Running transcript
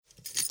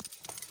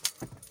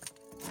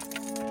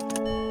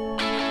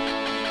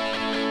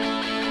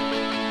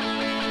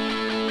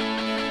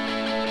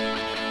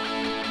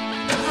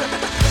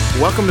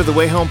Welcome to the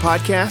Way Home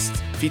podcast,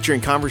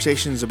 featuring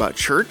conversations about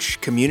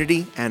church,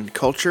 community, and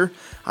culture.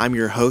 I'm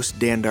your host,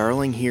 Dan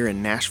Darling, here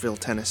in Nashville,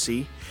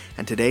 Tennessee.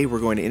 And today we're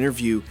going to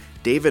interview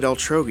David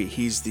Altrogge.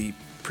 He's the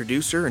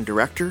producer and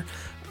director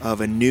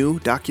of a new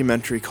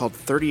documentary called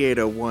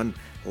 3801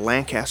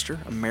 Lancaster,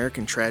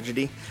 American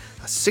Tragedy.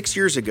 6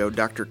 years ago,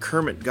 Dr.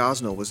 Kermit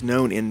Gosnell was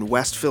known in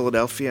West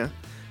Philadelphia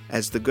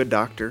as the Good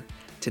Doctor.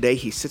 Today,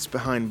 he sits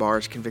behind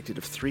bars convicted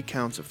of 3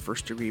 counts of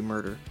first-degree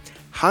murder.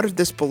 How did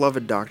this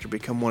beloved doctor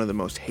become one of the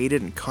most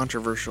hated and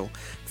controversial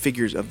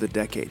figures of the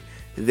decade?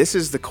 This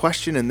is the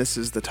question, and this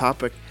is the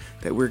topic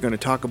that we're going to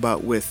talk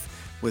about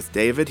with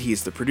David.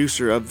 He's the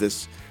producer of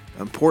this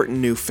important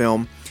new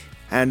film,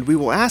 and we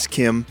will ask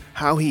him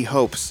how he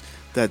hopes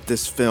that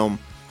this film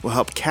will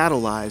help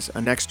catalyze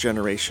a next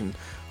generation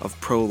of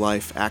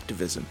pro-life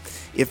activism.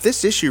 If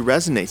this issue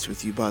resonates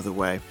with you, by the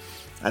way,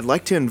 I'd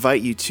like to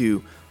invite you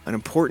to an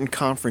important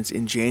conference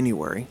in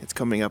January. It's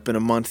coming up in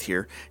a month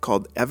here,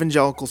 called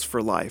Evangelicals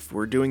for Life.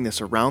 We're doing this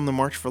around the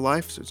March for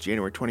Life, so it's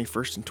January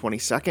 21st and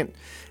 22nd.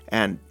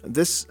 And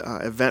this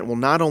event will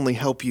not only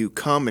help you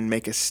come and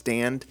make a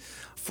stand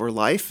for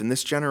life in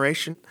this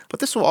generation, but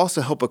this will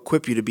also help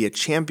equip you to be a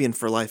champion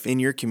for life in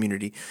your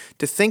community,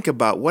 to think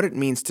about what it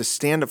means to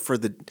stand up for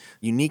the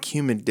unique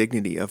human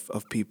dignity of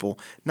people,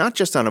 not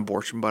just on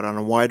abortion, but on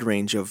a wide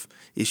range of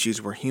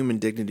issues where human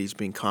dignity is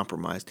being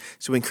compromised.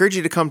 So we encourage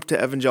you to come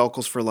to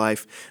Evangelicals for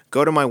Life.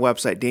 Go to my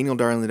website,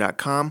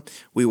 danieldarling.com.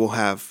 We will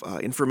have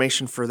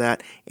information for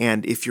that.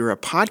 And if you're a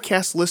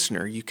podcast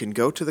listener, you can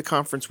go to the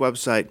conference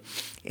website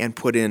and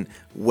put in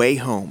Way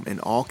Home in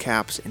all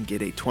caps and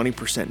get a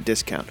 20%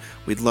 discount.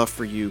 We'd love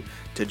for you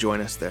to join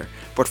us there.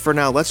 But for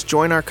now, let's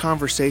join our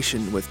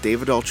conversation with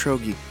David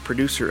Altrogge,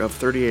 producer of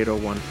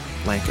 3801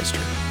 Lancaster.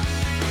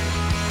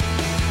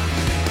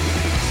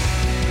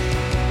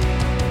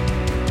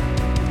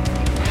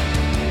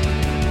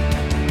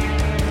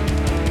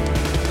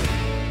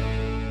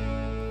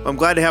 I'm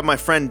glad to have my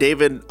friend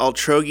David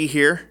Altrogge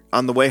here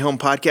on the Way Home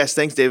podcast.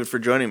 Thanks, David, for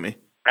joining me.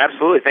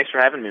 Absolutely. Thanks for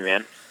having me,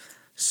 man.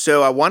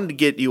 So I wanted to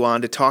get you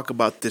on to talk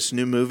about this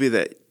new movie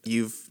that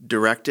you've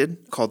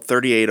directed called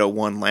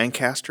 3801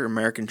 Lancaster,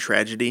 American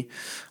Tragedy,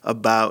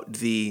 about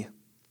the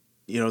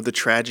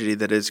tragedy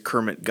that is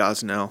Kermit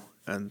Gosnell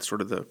and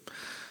sort of the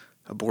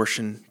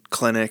abortion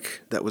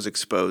clinic that was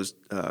exposed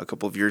a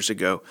couple of years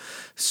ago.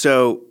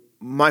 So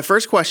my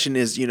first question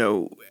is,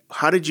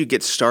 how did you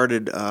get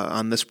started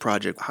on this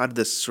project? How did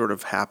this sort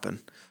of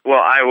happen?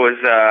 Well, I was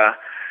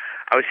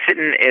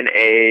sitting in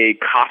a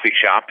coffee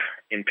shop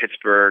in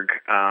Pittsburgh,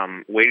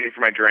 waiting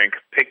for my drink,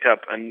 picked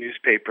up a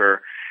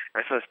newspaper,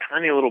 and I saw this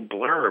tiny little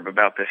blurb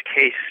about this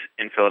case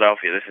in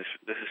Philadelphia.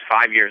 This is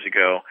 5 years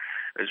ago.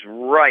 It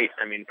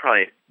was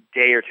probably a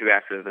day or two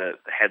after the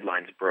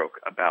headlines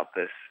broke about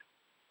this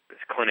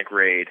clinic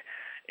raid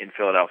in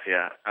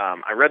Philadelphia.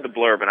 I read the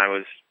blurb and I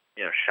was,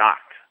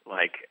 shocked,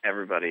 like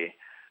everybody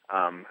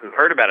who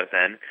heard about it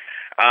then.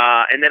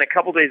 And then a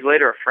couple days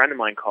later, a friend of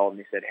mine called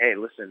and he said, "Hey,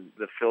 listen,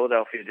 the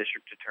Philadelphia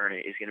district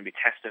attorney is going to be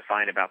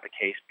testifying about the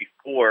case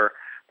before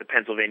the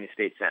Pennsylvania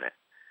State Senate.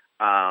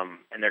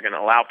 And they're going to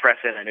allow press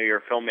in. I know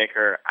you're a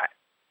filmmaker. I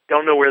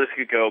don't know where this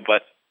could go,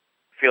 but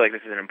I feel like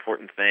this is an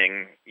important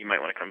thing. You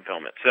might want to come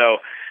film it." So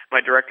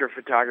my director of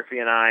photography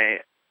and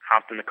I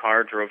hopped in the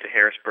car, drove to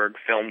Harrisburg,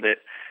 filmed it.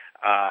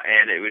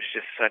 And it was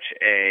just such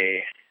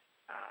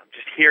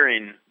just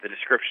hearing the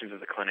descriptions of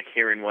the clinic,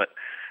 hearing what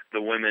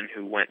the women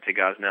who went to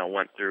Gosnell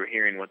went through,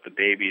 hearing what the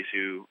babies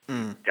who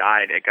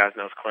died at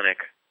Gosnell's clinic,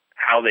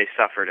 how they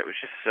suffered. It was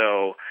just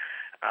so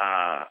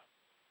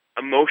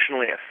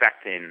emotionally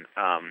affecting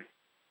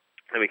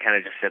that we kind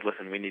of just said,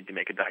 "Listen, we need to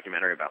make a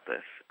documentary about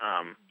this."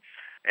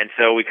 And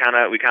so we kind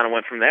of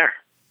went from there.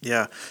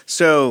 Yeah.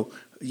 So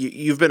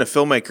you've been a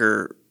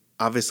filmmaker.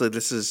 Obviously,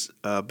 this is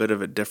a bit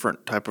of a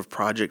different type of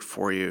project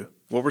for you.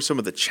 What were some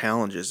of the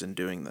challenges in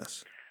doing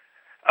this?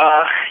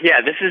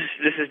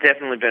 This has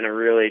definitely been a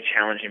really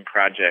challenging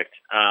project.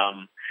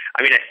 I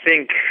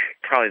think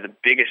probably the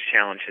biggest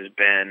challenge has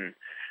been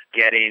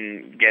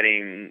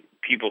getting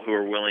people who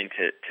are willing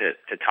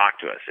to talk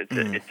to us.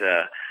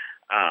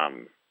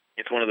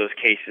 It's one of those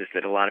cases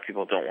that a lot of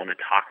people don't want to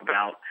talk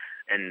about,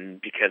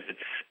 and because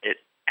it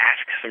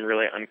asks some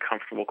really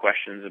uncomfortable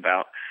questions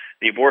about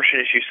the abortion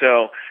issue.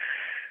 So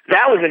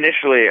that was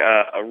initially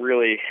a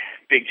really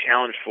big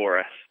challenge for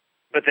us.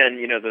 But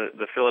then,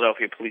 the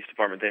Philadelphia Police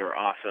Department, they were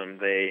awesome.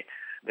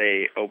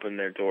 They opened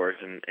their doors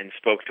and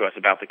spoke to us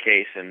about the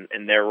case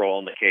and their role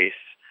in the case.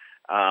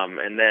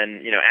 And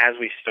then, as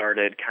we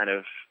started kind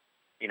of,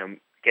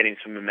 getting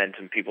some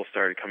momentum, people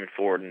started coming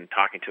forward and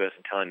talking to us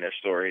and telling their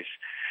stories.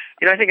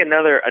 I think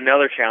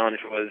another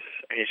challenge was,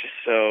 it's just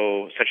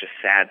such a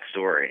sad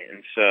story.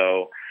 And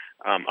so,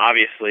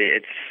 obviously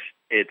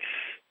it's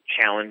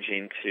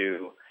challenging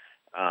to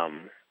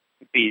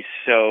be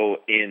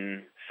so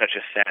in such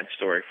a sad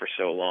story for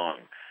so long.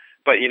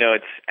 But,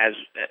 it's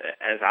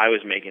as I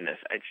was making this,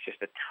 it's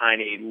just a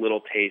tiny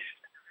little taste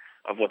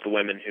of what the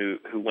women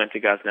who went to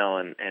Gosnell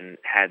and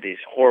had these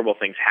horrible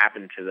things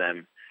happen to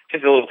them,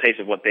 just a little taste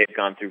of what they've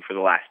gone through for the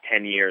last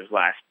 10 years,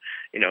 last,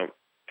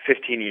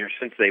 15 years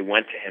since they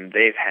went to him,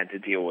 they've had to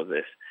deal with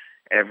this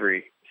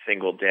every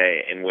single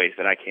day in ways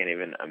that I can't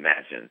even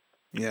imagine.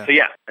 Yeah. So,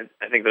 yeah,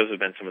 I think those have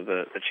been some of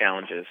the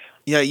challenges.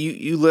 Yeah,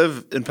 you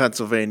live in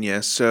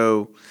Pennsylvania,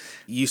 so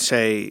you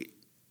say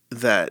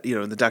that,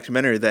 in the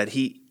documentary that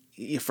he,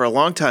 for a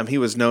long time, he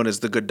was known as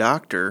the good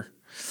doctor.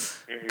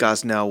 Mm-hmm.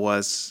 Gosnell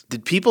was.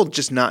 Did people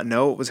just not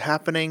know what was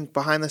happening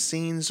behind the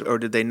scenes, or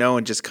did they know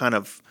and just kind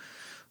of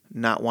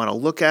not want to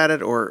look at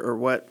it, or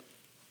what?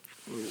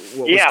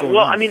 What was going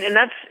on? I mean, and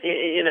that's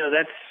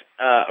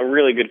a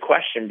really good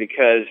question,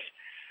 because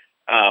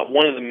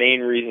one of the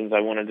main reasons I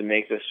wanted to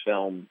make this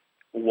film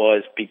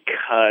was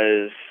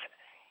because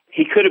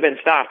he could have been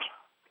stopped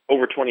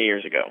over 20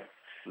 years ago.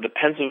 The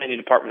Pennsylvania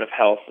Department of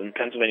Health and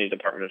Pennsylvania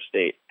Department of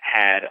State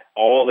had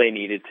all they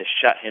needed to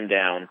shut him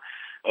down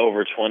for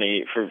over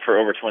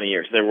 20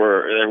 years. There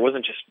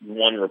wasn't just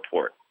one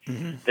report.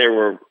 Mm-hmm. There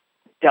were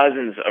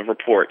dozens of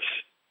reports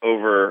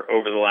over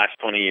the last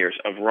 20 years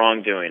of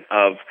wrongdoing,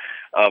 of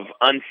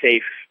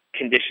unsafe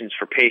conditions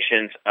for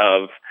patients,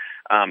 of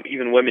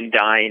even women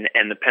dying,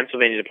 and the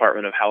Pennsylvania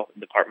Department of Health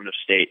and Department of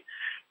State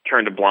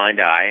turned a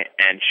blind eye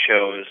and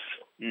chose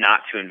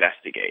not to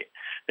investigate.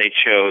 They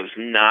chose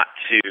not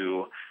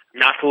to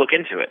look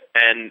into it.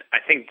 And I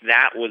think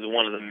that was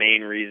one of the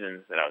main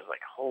reasons that I was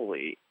like,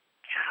 holy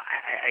cow,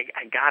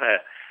 I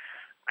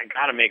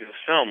gotta make this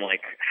film.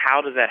 Like,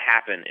 how does that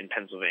happen in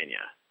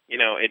Pennsylvania?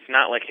 It's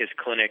not like his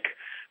clinic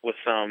was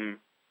some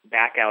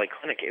back alley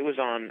clinic. It was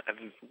on a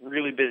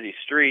really busy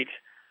street,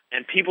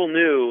 and people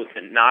knew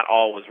that not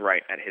all was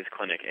right at his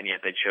clinic, and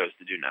yet they chose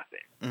to do nothing.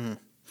 Mm-hmm.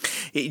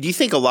 Do you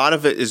think a lot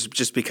of it is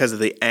just because of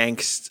the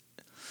angst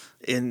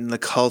in the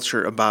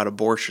culture about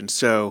abortion?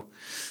 So,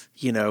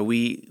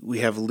 we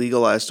have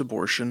legalized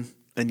abortion,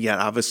 and yet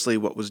obviously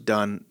what was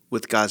done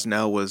with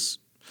Gosnell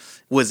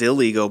was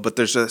illegal. But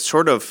there's a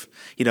sort of,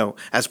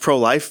 as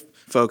pro-life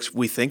folks,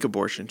 we think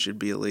abortion should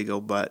be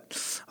illegal,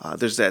 but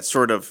there's that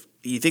sort of.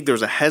 You think there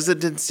was a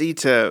hesitancy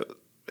to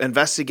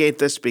investigate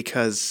this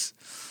because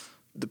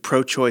the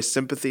pro-choice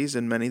sympathies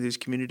in many of these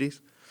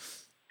communities?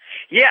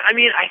 Yeah, I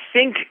mean, I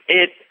think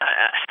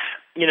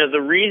the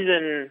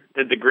reason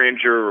that the grand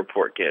jury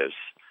report gives,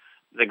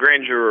 the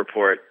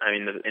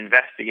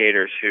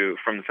investigators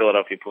from the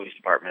Philadelphia Police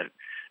Department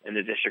and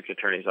the district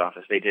attorney's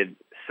office, they did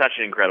such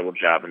an incredible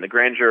job. And the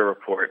grand jury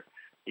report,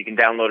 you can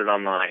download it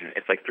online.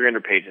 It's like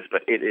 300 pages,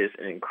 but it is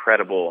an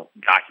incredible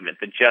document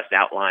that just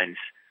outlines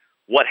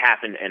what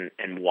happened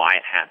and why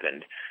it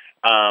happened.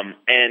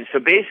 And so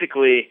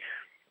basically,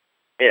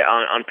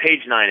 on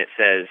page 9, it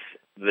says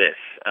this,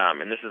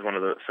 and this is one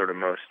of the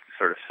most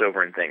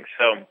sobering things.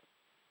 So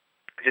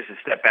just to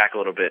step back a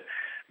little bit,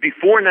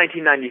 before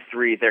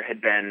 1993, there had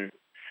been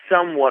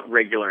somewhat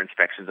regular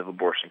inspections of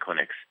abortion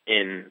clinics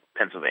in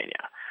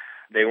Pennsylvania.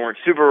 They weren't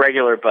super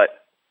regular,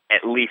 but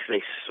at least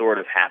they sort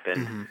of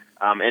happened. Mm-hmm.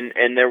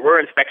 And there were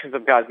inspections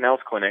of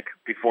Gosnell's clinic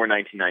before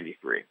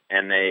 1993,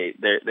 and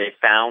they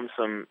found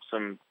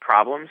some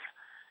problems,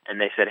 and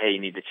they said, hey,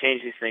 you need to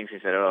change these things. He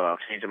said, I'll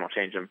change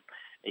them.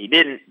 He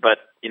didn't, but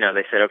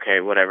they said, okay,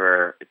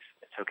 whatever,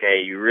 it's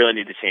okay. You really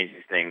need to change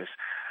these things.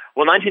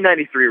 Well,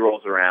 1993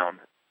 rolls around,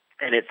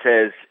 and it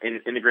says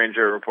in the grand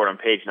jury report on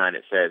page 9,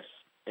 it says,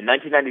 in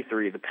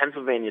 1993, the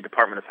Pennsylvania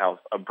Department of Health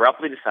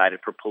abruptly decided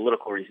for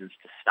political reasons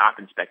to stop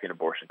inspecting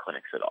abortion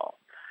clinics at all.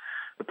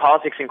 The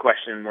politics in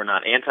question were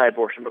not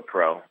anti-abortion but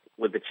pro.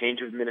 With the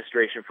change of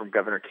administration from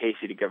Governor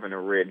Casey to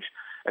Governor Ridge,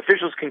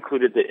 officials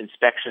concluded that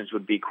inspections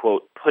would be,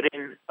 quote,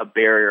 putting a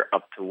barrier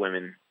up to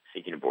women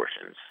seeking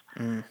abortions.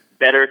 Mm.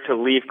 Better to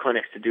leave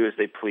clinics to do as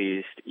they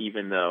pleased,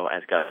 even though,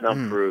 as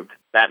Gosnell proved,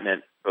 that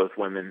meant both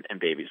women and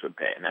babies would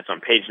pay. And that's on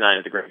page 9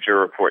 of the grand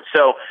jury report.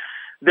 So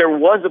there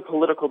was a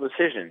political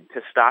decision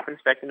to stop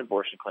inspecting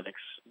abortion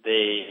clinics.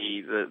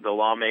 The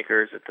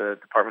lawmakers at the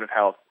Department of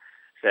Health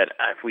said,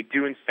 if we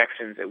do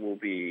inspections, it will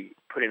be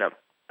putting up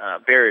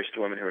barriers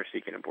to women who are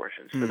seeking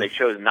abortions. So they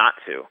chose not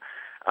to.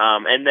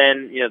 And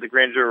then, the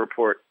grand jury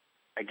report,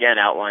 again,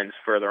 outlines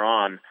further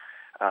on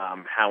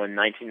how in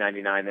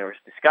 1999 there was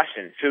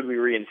discussion, should we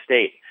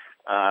reinstate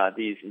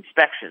these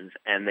inspections?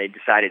 And they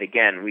decided,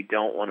 again, we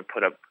don't want to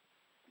put up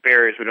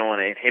barriers. We don't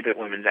want to inhibit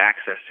women's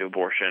access to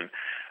abortion.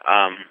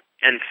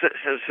 And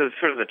so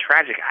sort of the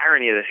tragic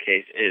irony of this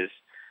case is,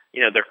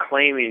 they're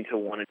claiming to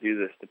want to do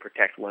this to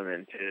protect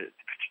women,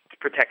 to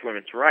protect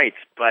women's rights,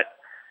 but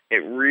it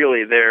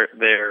really,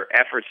 their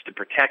efforts to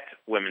protect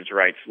women's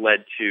rights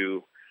led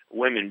to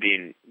women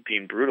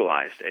being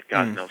brutalized at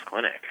Gosnell's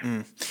clinic.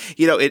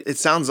 It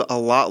sounds a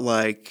lot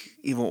like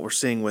even what we're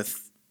seeing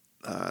with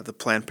the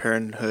Planned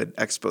Parenthood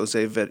expose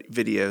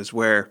videos,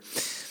 where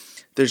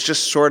there's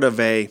just sort of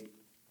an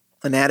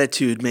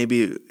attitude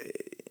maybe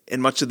in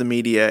much of the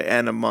media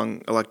and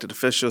among elected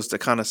officials to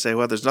kind of say,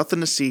 well, there's nothing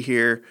to see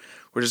here.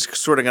 We're just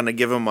sort of going to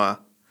give them a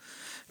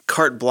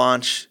carte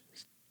blanche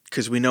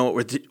because we know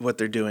what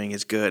they're doing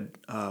is good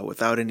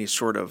without any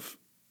sort of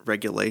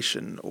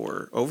regulation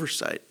or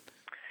oversight.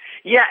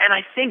 Yeah, and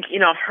I think,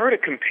 I've heard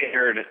it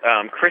compared,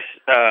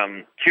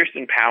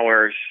 Kirsten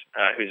Powers,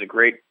 who's a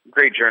great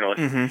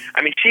journalist. Mm-hmm.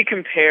 I mean, she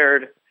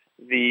compared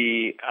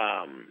the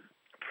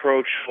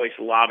pro-choice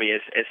lobby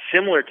as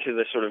similar to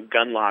the sort of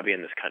gun lobby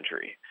in this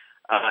country,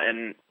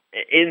 and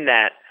in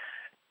that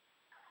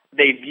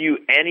they view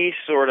any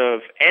sort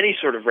of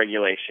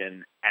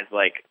regulation as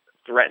like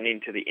threatening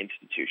to the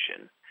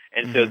institution.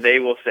 And so they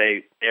will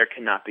say there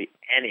cannot be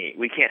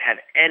we can't have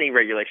any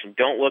regulation.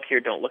 Don't look here,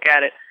 don't look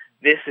at it.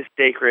 This is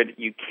sacred.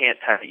 You can't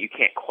touch it. You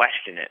can't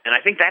question it. And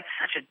I think that's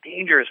such a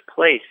dangerous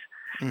place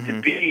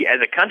to be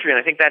as a country. And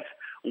I think that's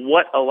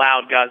what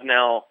allowed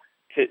Gosnell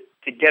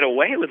to get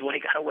away with what he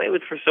got away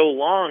with for so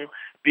long,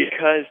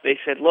 because they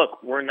said,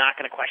 look, we're not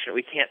going to question it.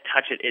 We can't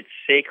touch it. It's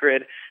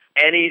sacred.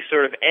 Any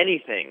sort of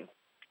anything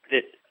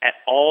that at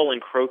all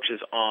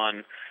encroaches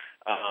on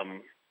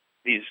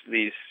these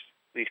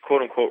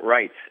quote unquote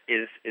rights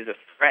is a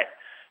threat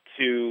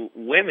to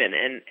women.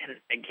 And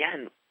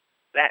again,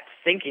 that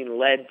thinking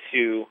led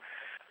to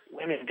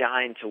women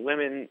dying, to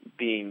women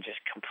being just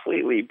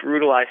completely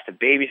brutalized, to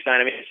babies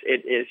dying. I mean,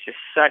 it is just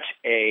such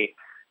a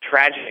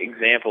tragic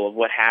example of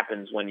what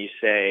happens when you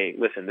say,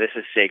 listen, this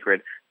is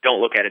sacred. Don't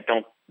look at it.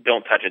 Don't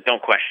touch it.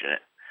 Don't question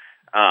it.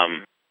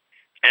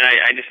 And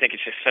I just think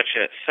it's just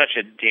such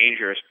a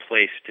dangerous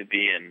place to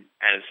be in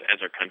as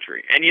our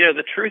country. And,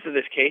 the truth of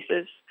this case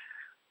is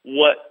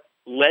what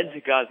led to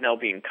Gosnell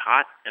being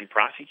caught and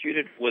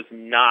prosecuted was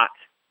not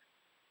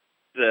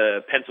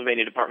the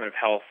Pennsylvania Department of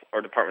Health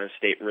or Department of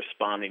State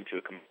responding to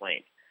a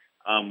complaint.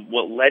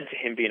 What led to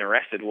him being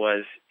arrested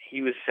was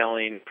he was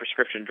selling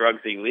prescription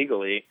drugs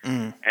illegally,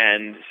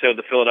 and so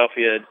the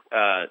Philadelphia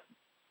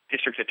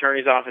District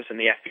Attorney's Office and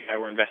the FBI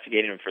were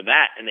investigating him for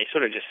that, and they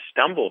sort of just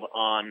stumbled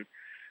on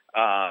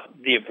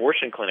the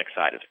abortion clinic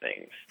side of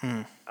things.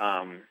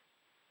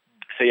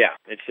 So yeah,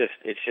 it's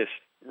just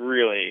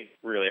really,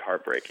 really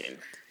heartbreaking.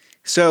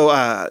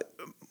 So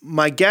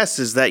my guess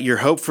is that your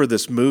hope for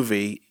this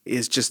movie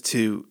is just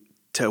to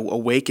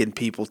awaken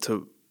people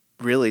to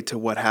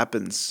what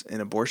happens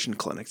in abortion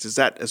clinics. Is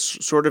that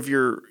sort of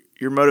your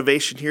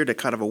motivation here, to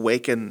kind of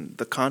awaken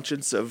the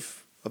conscience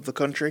of the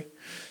country?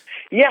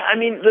 Yeah, I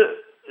mean,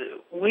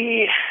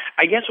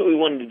 I guess what we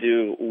wanted to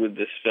do with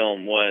this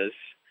film was,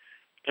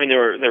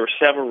 there were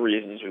several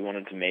reasons we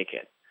wanted to make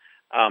it.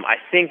 I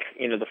think,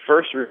 the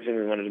first reason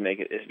we wanted to make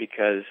it is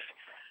because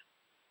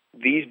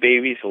these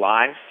babies'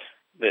 lives,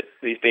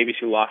 these babies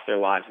who lost their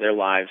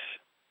lives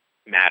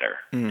matter.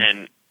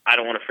 And I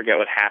don't want to forget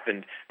what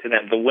happened to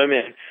them. The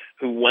women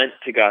who went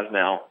to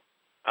Gosnell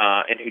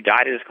and who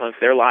died at his clinic,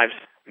 their lives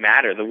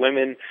matter. The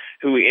women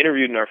who we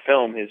interviewed in our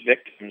film, his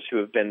victims, who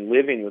have been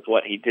living with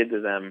what he did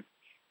to them,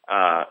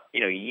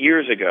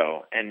 years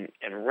ago, and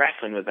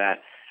wrestling with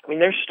that.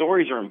 Their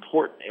stories are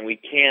important, and we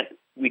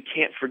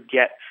can't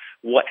forget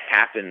what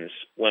happens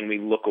when we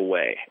look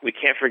away. We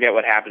can't forget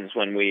what happens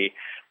when we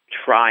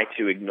try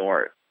to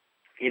ignore it.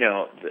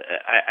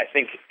 I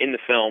think in the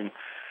film,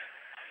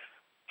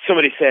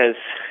 somebody says,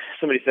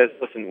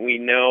 listen, we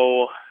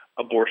know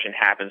abortion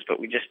happens, but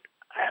we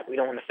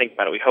don't want to think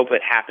about it. We hope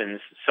it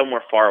happens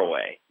somewhere far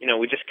away.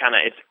 We just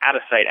it's out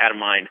of sight, out of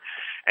mind.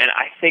 And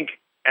I think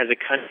as a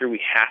country, we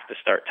have to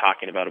start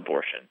talking about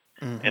abortion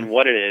and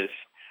what it is.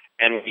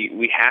 And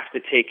we have to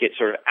take it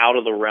sort of out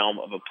of the realm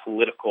of a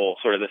political,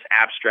 sort of this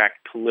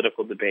abstract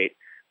political debate.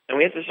 And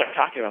we have to start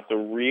talking about the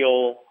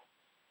real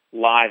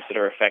lives that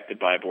are affected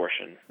by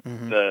abortion,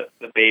 the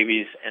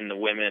babies and the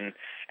women.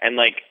 And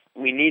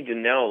we need to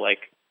know,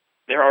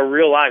 there are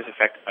real lives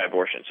affected by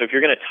abortion. So if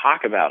you're going to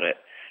talk about it,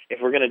 if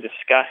we're going to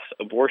discuss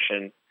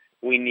abortion,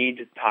 we need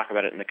to talk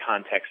about it in the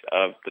context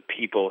of the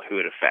people who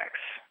it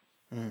affects.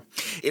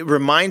 It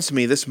reminds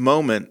me, this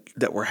moment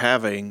that we're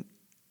having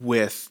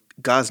with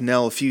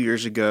Gosnell a few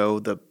years ago,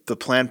 the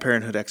Planned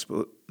Parenthood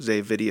expose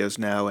videos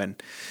now,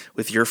 and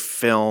with your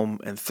film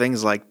and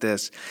things like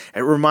this,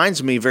 it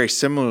reminds me very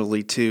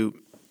similarly to,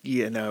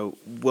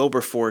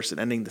 Wilberforce and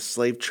ending the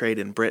slave trade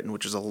in Britain,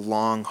 which was a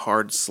long,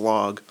 hard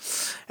slog,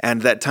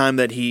 and that time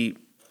that he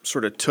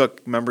sort of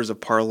took members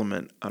of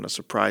Parliament on a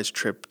surprise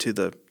trip to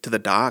the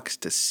docks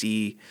to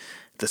see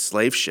the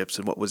slave ships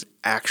and what was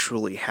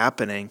actually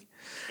happening.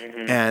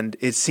 And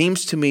it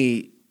seems to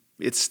me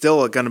it's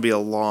still going to be a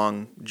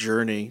long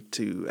journey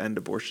to end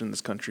abortion in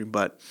this country,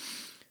 but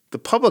the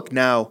public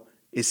now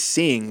is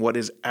seeing what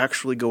is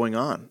actually going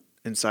on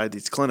inside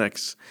these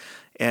clinics,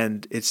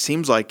 and it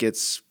seems like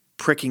it's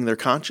pricking their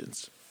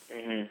conscience.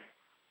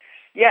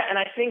 Yeah, and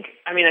I think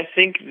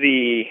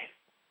the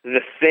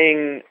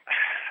thing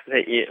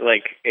that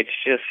it's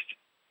just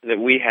that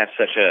we have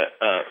such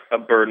a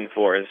burden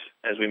for as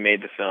we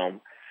made the film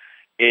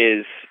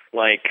is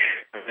I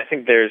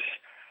think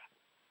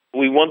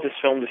we want this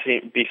film to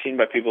be seen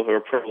by people who are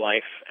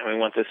pro-life, and we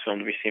want this film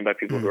to be seen by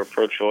people who are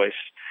pro-choice,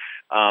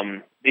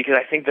 because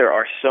I think there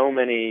are so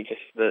many, just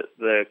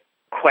the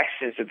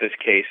questions that this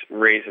case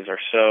raises are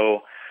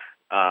so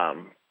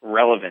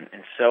relevant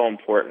and so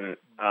important.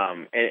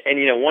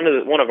 And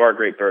one of our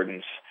great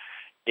burdens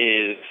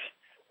is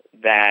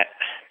that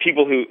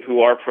people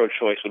who are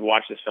pro-choice would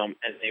watch this film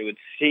and they would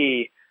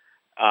see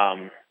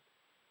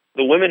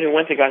the women who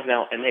went to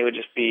Gosnell, and they would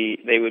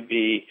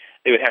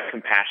have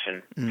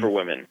compassion for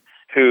women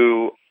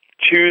who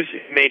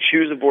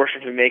choose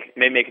abortion, who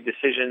may make a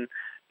decision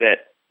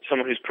that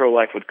someone who's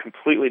pro-life would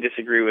completely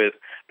disagree with,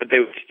 but they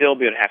would still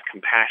be able to have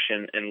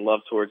compassion and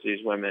love towards these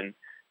women.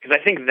 Because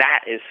I think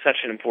that is such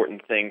an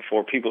important thing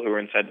for people who are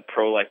inside the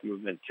pro-life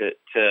movement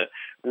to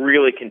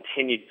really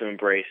continue to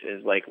embrace,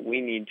 is like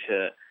we need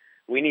to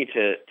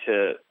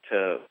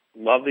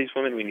love these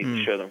women. We need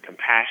to show them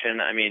compassion.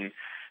 I mean,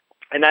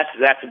 and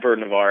that's a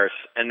burden of ours.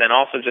 And then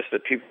also just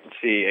that people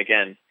see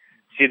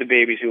the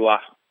babies who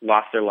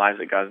lost their lives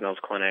at Gosnell's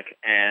clinic,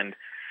 and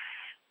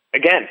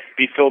again,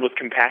 be filled with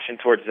compassion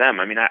towards them.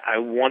 I mean, I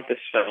want this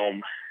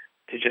film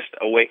to just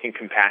awaken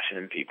compassion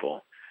in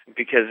people,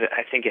 because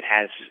I think it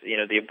has,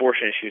 the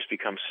abortion issue has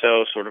become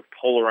so sort of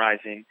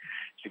polarizing.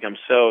 It's become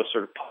so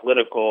sort of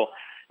political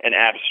and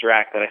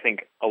abstract that I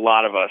think a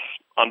lot of us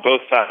on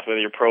both sides, whether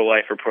you're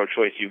pro-life or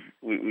pro-choice,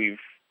 we've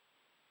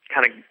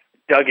kind of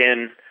dug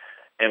in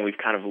and we've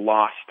kind of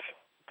lost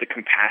the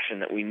compassion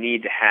that we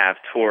need to have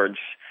towards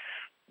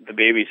the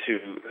babies who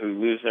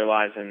lose their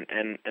lives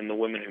and the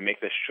women who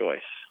make this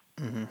choice.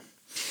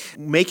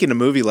 Mm-hmm. Making a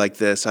movie like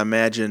this, I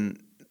imagine,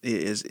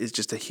 is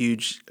just a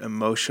huge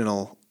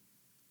emotional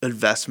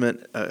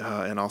investment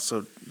and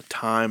also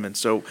time. And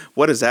so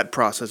what has that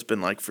process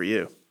been like for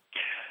you?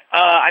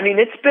 I mean,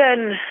 it's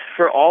been,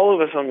 for all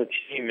of us on the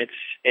team,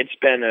 it's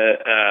been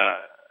a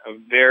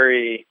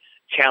very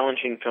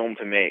challenging film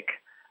to make.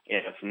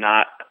 It's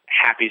not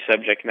happy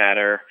subject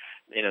matter.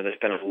 There's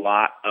been a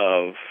lot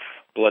of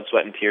blood,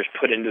 sweat, and tears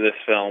put into this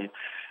film.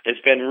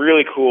 It's been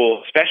really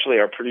cool, especially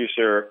our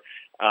producer,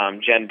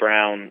 Jen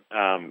Brown,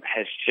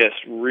 has just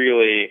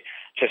really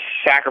just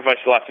sacrificed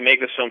a lot to make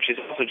this film. She's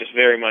also just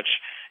very much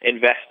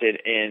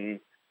invested in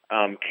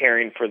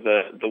caring for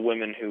the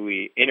women who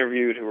we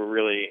interviewed, who were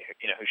really,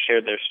 who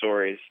shared their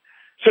stories.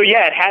 So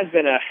yeah, it has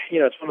been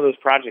it's one of those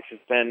projects.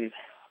 It's been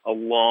a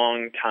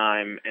long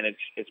time, and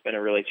it's been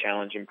a really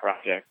challenging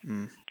project.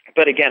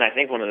 But again, I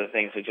think one of the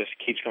things that just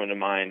keeps coming to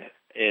mind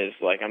is,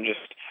 like,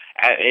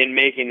 in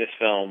making this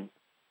film,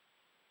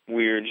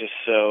 we're just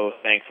so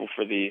thankful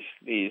for the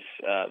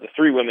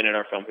three women in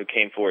our film who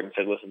came forward and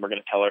said, listen, we're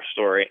going to tell our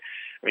story.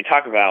 I mean,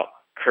 talk about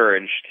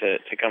courage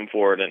to come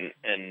forward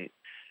and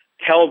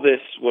tell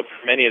this, what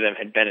for many of them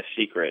had been a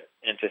secret,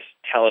 and to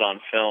tell it on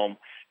film,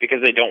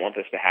 because they don't want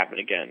this to happen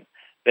again.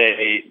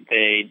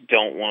 They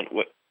don't want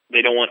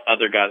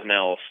other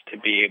Gosnells to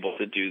be able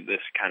to do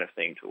this kind of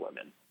thing to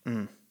women.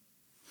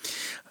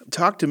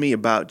 Talk to me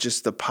about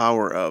just the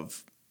power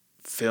of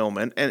film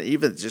and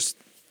even just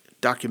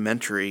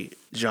documentary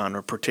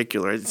genre in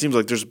particular. It seems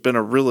like there's been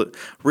a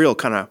real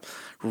kind of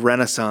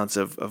renaissance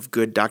of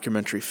good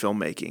documentary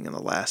filmmaking in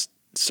the last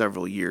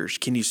several years.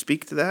 Can you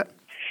speak to that?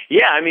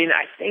 Yeah, I mean,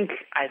 I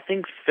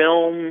think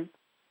film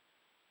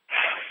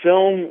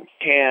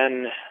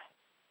can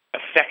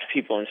affect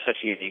people in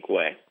such a unique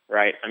way,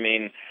 right? I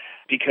mean,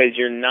 because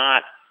you're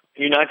not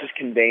just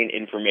conveying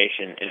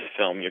information in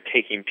film. You're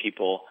taking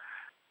people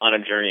on a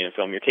journey in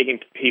film. You're taking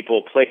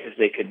people places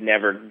they could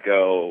never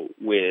go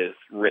with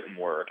written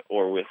word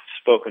or with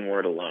spoken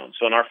word alone.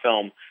 So in our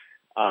film,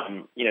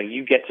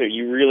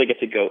 you really get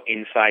to go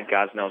inside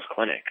Gosnell's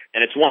clinic,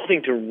 and it's one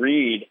thing to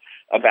read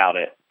about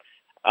it.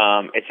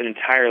 It's an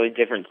entirely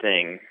different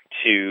thing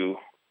to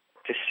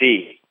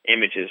see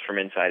images from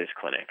inside his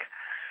clinic.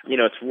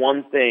 It's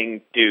one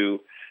thing to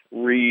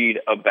read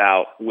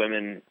about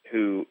women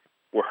who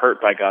were hurt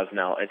by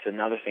Gosnell. It's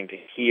another thing to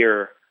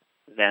hear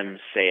them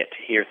say it, to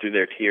hear through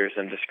their tears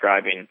them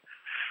describing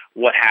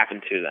what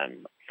happened to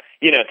them.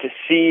 To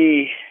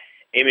see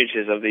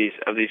images of these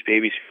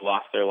babies who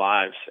lost their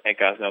lives at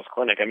Gosnell's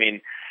clinic. I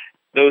mean,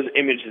 those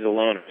images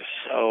alone are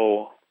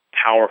so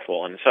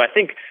powerful. And so I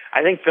think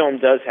film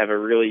does have a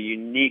really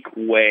unique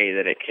way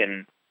that it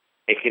can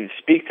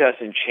speak to us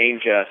and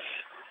change us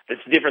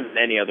that's different than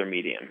any other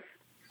medium.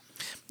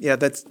 Yeah,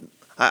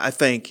 I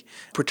think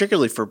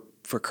particularly for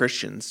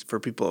Christians, for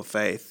people of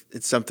faith,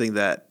 it's something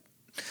that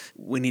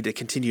we need to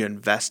continue to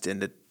invest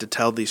in to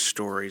tell these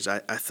stories. I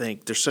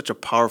think there's such a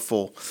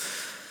powerful,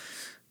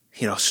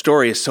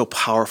 story is so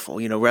powerful,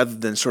 rather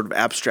than sort of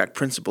abstract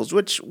principles,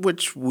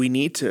 which we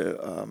need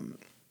to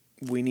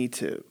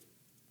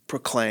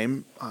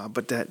proclaim,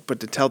 but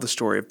to tell the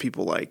story of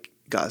people like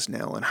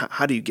Gosnell, and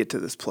how do you get to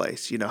this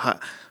place?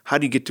 How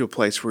do you get to a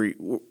place where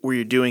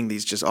you're doing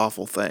these just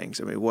awful things?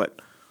 I mean,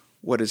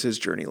 what is his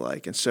journey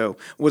like? And so,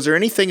 was there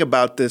anything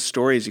about this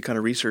story as you kind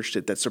of researched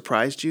it that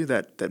surprised you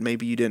that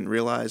maybe you didn't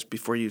realize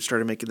before you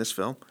started making this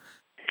film?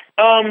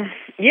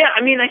 Yeah,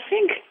 I mean, I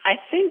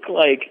think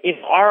like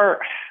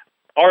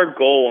our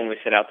goal when we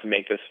set out to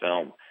make this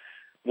film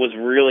was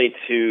really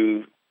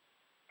to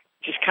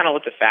just kind of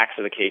let the facts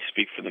of the case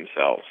speak for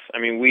themselves. I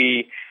mean,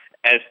 we,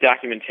 as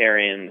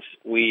documentarians,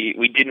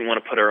 we didn't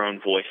want to put our own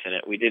voice in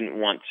it. We didn't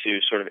want to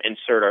sort of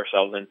insert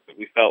ourselves in it.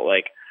 We felt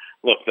like,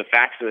 look, the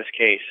facts of this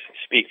case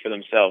speak for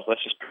themselves.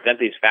 Let's just present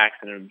these facts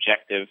in an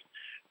objective,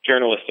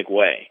 journalistic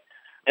way.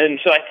 And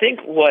so I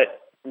think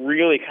what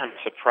really kind of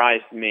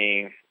surprised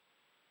me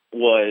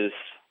was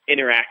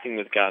interacting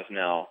with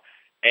Gosnell.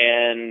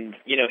 And,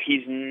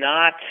 he's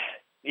not,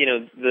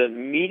 the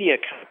media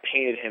kind of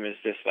painted him as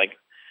this, like,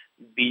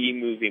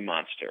 B-movie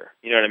monster.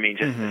 You know what I mean?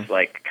 Just this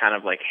like kind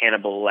of like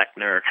Hannibal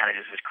Lecter, kind of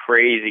just this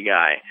crazy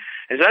guy.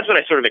 And so that's what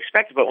I sort of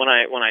expected. But when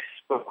I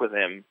spoke with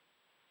him,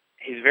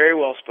 he's very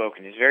well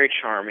spoken. He's very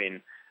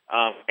charming,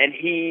 and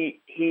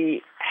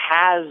he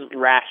has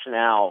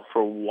rationale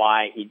for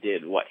why he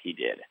did what he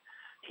did.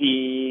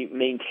 He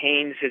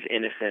maintains his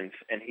innocence,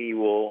 and he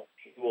will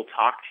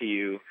talk to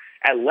you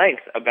at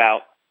length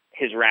about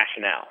his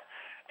rationale.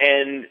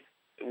 And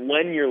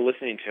when you're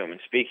listening to him and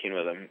speaking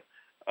with him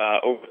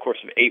over the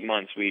course of 8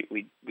 months,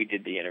 we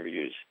did the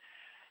interviews.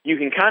 You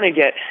can kind of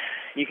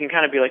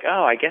be like,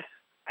 oh, I guess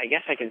I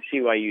can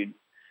see why you'd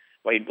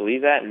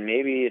believe that, and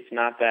maybe it's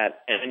not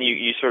that. And then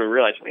you sort of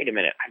realize, wait a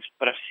minute,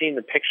 I've seen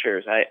the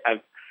pictures,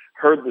 I've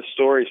heard the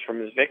stories from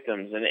his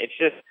victims, and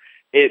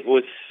it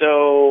was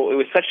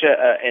such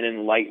an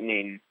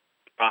enlightening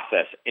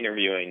process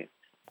interviewing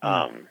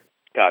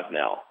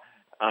Gosnell,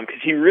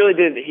 because he really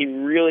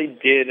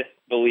did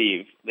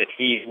believe that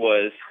he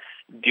was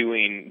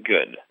doing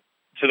good.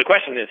 So the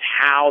question is,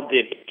 how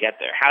did he get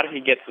there? How did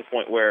he get to the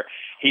point where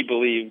he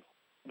believed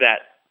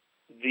that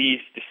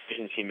these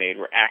decisions he made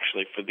were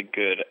actually for the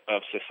good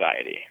of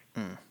society?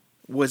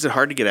 Was it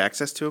hard to get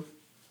access to him?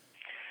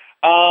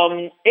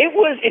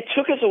 It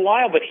took us a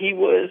while, but he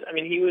was,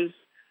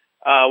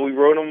 we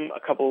wrote him a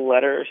couple of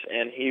letters,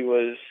 and he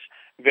was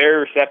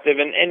very receptive.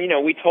 And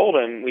we told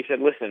him, we said,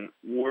 listen,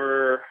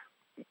 we're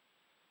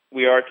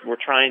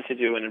trying to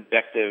do an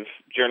objective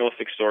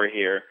journalistic story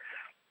here.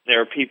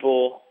 There are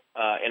people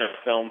in our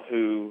film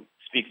who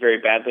speak very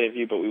badly of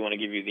you, but we want to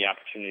give you the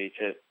opportunity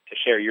to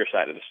share your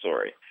side of the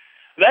story.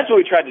 So that's what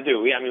we tried to do.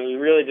 We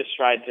really just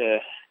tried to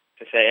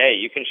say, hey,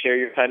 you can share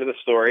your side of the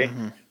story,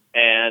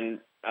 and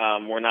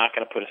we're not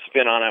going to put a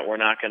spin on it. We're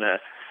not going to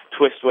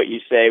twist what you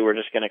say. We're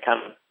just going to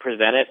kind of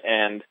present it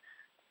and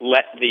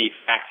let the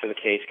facts of the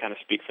case kind of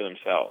speak for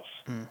themselves.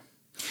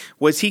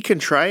 Was he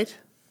contrite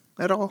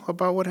at all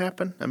about what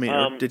happened?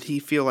 Or did he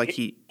feel like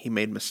he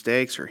made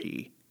mistakes, or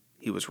he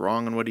was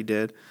wrong in what he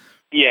did?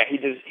 Yeah, he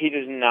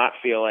does not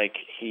feel like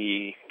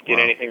he did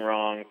anything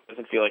wrong.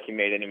 Doesn't feel like he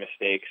made any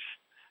mistakes.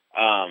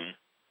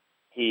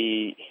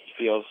 He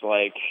feels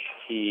like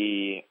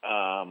he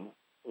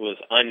was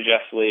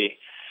unjustly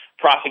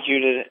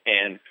prosecuted,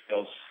 and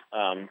feels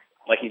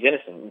like he's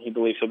innocent, and he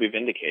believes he'll be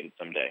vindicated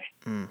someday.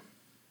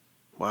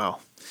 Wow,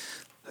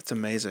 that's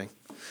amazing.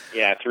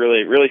 Yeah, it's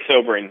really, really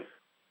sobering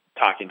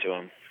talking to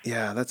him.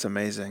 Yeah, that's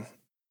amazing.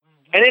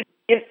 And I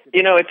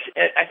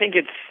think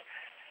it's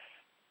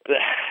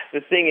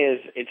the thing is,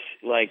 it's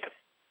like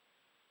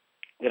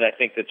that. I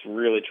think that's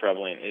really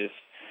troubling is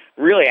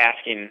really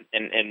asking,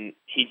 and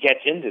he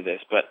gets into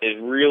this, but is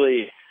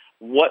really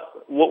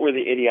what were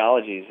the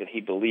ideologies that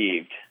he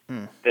believed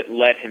that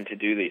led him to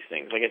do these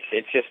things? Like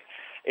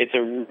it's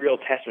a real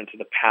testament to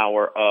the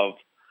power of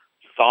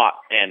thought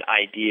and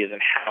ideas,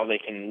 and how they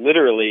can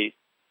literally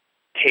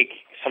take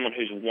someone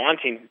who's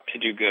wanting to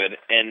do good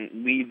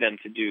and lead them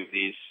to do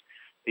these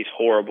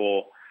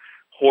horrible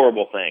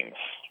things.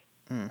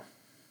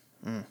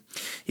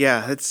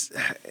 Yeah,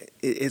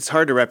 it's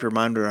hard to wrap your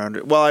mind around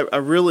it. Well, I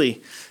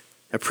really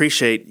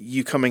appreciate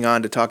you coming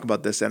on to talk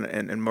about this,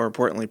 and more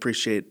importantly,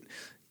 appreciate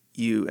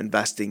you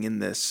investing in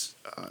this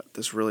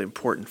really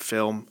important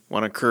film. I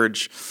want to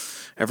encourage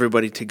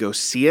everybody to go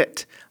see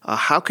it.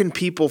 How can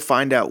people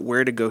find out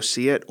where to go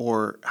see it,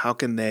 or how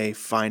can they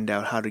find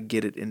out how to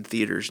get it in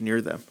theaters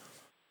near them?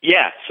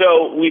 Yeah,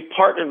 so we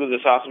partnered with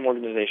this awesome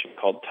organization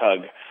called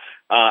Tug.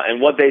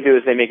 And what they do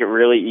is they make it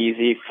really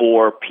easy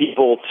for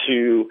people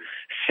to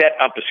set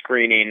up a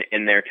screening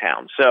in their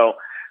town. So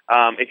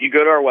if you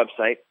go to our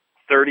website,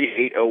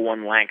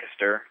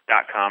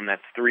 3801lancaster.com,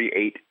 that's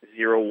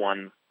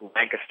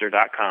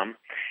 3801lancaster.com,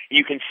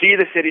 you can see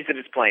the cities that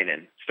it's playing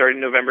in.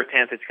 Starting November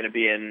 10th, it's going to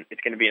be in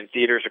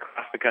theaters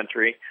across the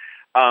country.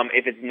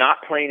 If it's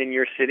not playing in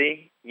your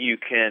city, you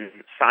can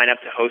sign up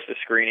to host a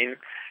screening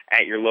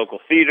at your local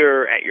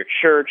theater, at your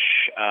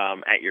church,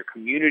 at your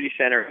community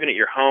center, even at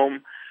your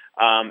home.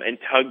 And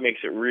Tug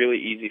makes it really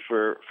easy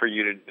for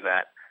you to do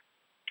that.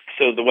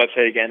 So the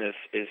website again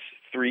is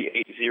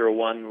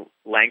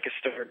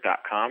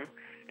 3801lancaster.com,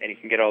 and you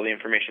can get all the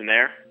information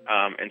there.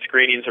 And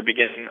screenings are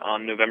beginning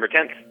on November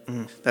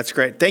 10th. That's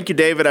great. Thank you,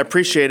 David. I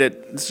appreciate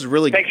it. This is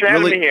Thanks for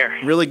having me here.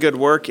 Really good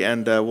work,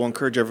 and we'll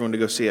encourage everyone to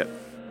go see it.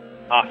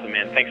 Awesome,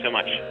 man. Thanks so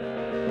much.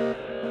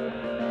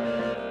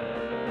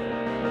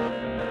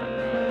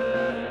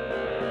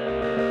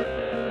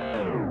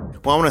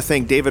 Well, I want to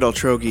thank David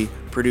Altrogge,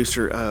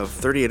 producer of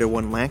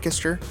 3801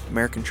 Lancaster,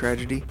 American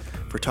Tragedy,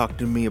 for talking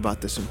to me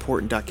about this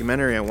important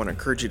documentary. I want to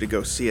encourage you to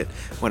go see it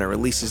when it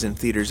releases in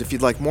theaters. If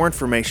you'd like more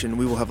information,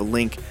 we will have a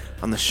link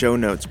on the show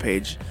notes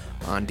page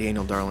on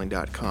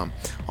danieldarling.com.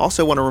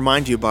 Also, I want to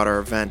remind you about our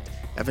event,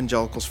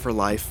 Evangelicals for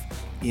Life,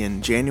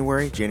 in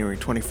January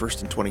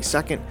 21st and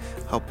 22nd,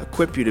 help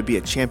equip you to be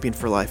a champion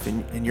for life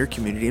in your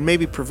community and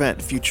maybe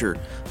prevent future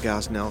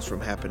Gosnells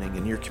from happening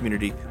in your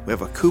community. We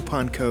have a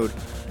coupon code,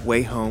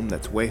 WAYHOME,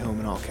 that's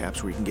WAYHOME in all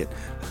caps, where you can get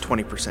a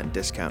 20%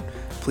 discount.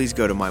 Please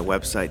go to my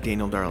website,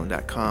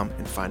 danieldarling.com,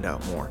 and find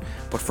out more.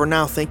 But for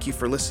now, thank you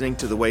for listening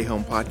to the Way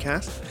Home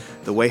podcast.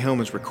 The Way Home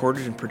is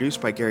recorded and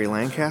produced by Gary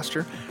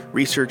Lancaster.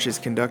 Research is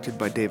conducted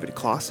by David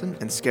Clausen,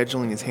 and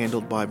scheduling is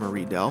handled by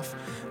Marie Delph.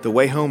 The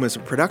Way Home is a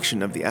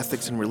production of the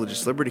Ethics and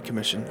Religious Liberty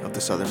Commission of the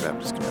Southern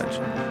Baptist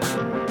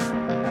Convention.